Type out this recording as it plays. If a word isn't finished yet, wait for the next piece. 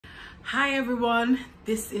Hi everyone,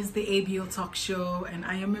 this is the ABO Talk Show and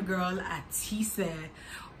I am your girl Atise.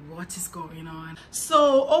 What is going on?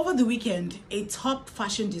 So over the weekend, a top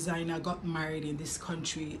fashion designer got married in this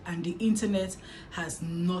country and the internet has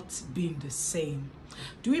not been the same.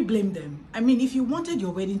 Do we blame them? I mean, if you wanted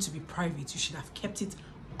your wedding to be private, you should have kept it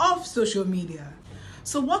off social media.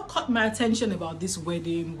 So what caught my attention about this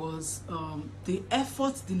wedding was the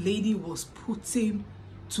effort the lady was putting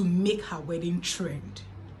to make her wedding trend.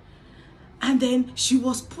 And then she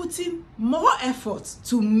was putting more effort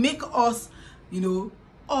to make us,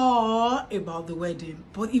 all about the wedding.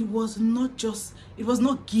 But it was not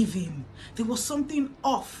giving. There was something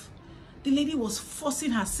off. The lady was forcing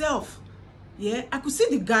herself. Yeah, I could see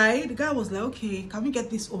the guy. The guy was like, okay, can we get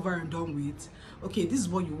this over and done with? Okay, this is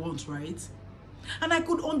what you want, right? And I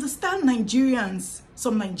could understand Nigerians,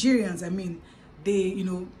 some Nigerians, I mean, they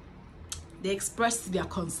expressed their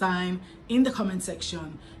concern in the comment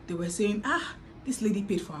section. They were saying, this lady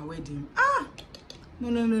paid for our wedding.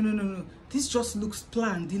 No. This just looks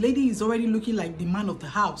planned. The lady is already looking like the man of the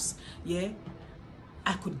house. Yeah,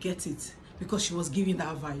 I could get it because she was giving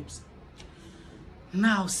that vibes.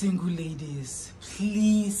 Now, single ladies,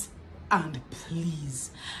 please and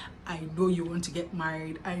please. I know you want to get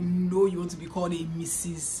married. I know you want to be called a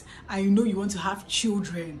Mrs. I know you want to have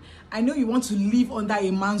children. I know you want to live under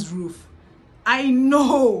a man's roof. I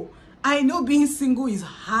know being single is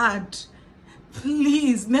hard.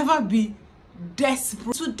 Please never be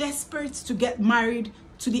desperate, too desperate to get married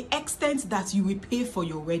to the extent that you will pay for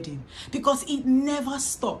your wedding, because it never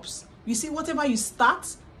stops. You see, whatever you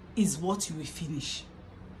start is what you will finish.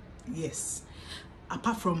 Yes,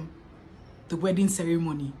 apart from the wedding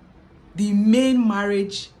ceremony, the main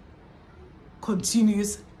marriage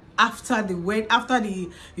continues after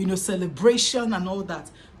the celebration and all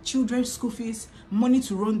that. Children's school fees, money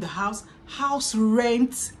to run the house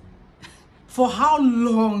rent. For how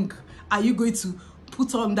long are you going to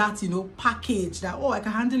put on that package that, oh, I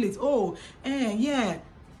can handle it, yeah,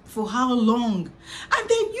 for how long? And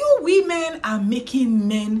then you women are making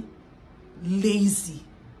men lazy.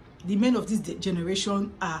 The men of this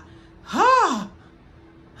generation are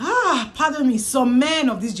pardon me, some men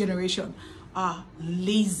of this generation are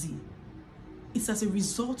lazy. It's as a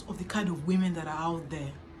result of the kind of women that are out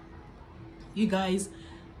there. You guys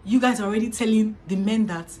are already telling the men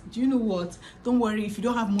that, do you know what? Don't worry, if you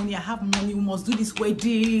don't have money, I have money. We must do this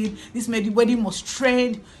wedding. This wedding must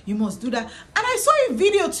trend. You must do that. And I saw a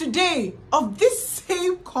video today of this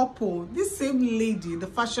same couple, this same lady, the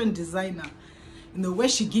fashion designer, where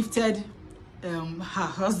she gifted her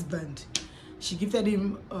husband. She gifted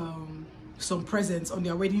him some presents on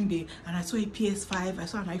their wedding day, and I saw a PS5, I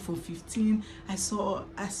saw an iPhone 15, I saw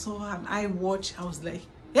an iWatch. I was like,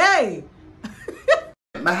 hey.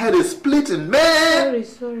 My head is splitting, man.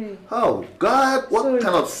 Sorry. Oh God, what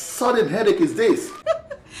kind of sudden headache is this?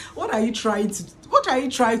 What are you trying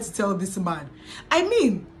to tell this man? I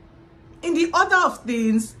mean, in the order of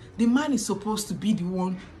things, the man is supposed to be the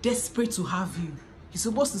one desperate to have you. He's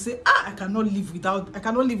supposed to say, I cannot live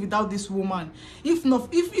without this woman. If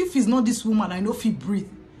it's not this woman, I know if he breathe.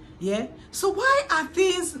 Yeah? So why are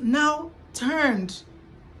things now turned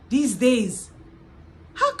these days?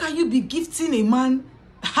 How can you be gifting a man?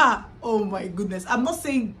 Oh my goodness. I'm not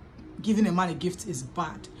saying giving a man a gift is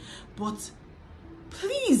bad, but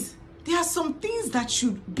please, there are some things that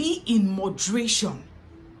should be in moderation.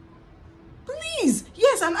 Please.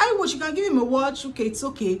 Yes, an iWatch, you can give him a watch. Okay, it's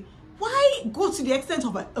okay. Why go to the extent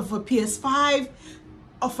of a PS5,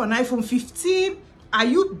 of an iPhone 15? Are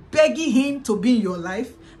you begging him to be in your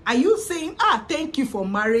life? Are you saying, thank you for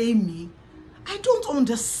marrying me? I don't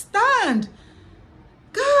understand.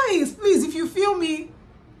 Guys, please, if you feel me,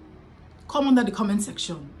 come under the comment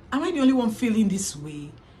section. Am I the only one feeling this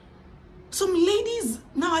way? Some ladies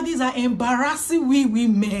nowadays are embarrassing we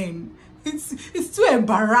women. It's too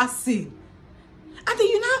embarrassing. And then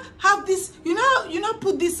you now have this, you now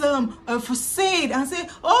put this facade and say,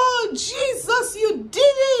 oh Jesus, you did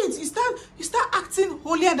it. You start acting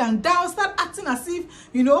holier than thou, start acting as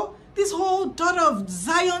if, this whole daughter of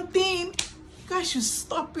Zion thing. You guys should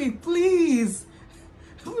stop it, please.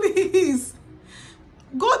 Please.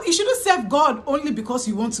 God, you shouldn't serve God only because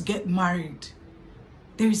you want to get married.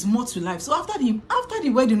 There is more to life. So after the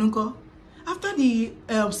wedding, after the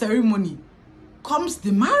ceremony, comes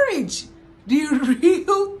the marriage. The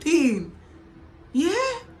real thing.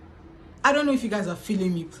 Yeah? I don't know if you guys are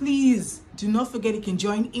feeling me. Please do not forget you can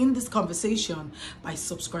join in this conversation by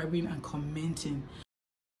subscribing and commenting.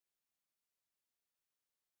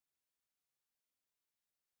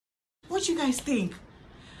 What you guys think?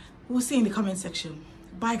 We'll see in the comment section.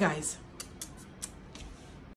 Bye guys.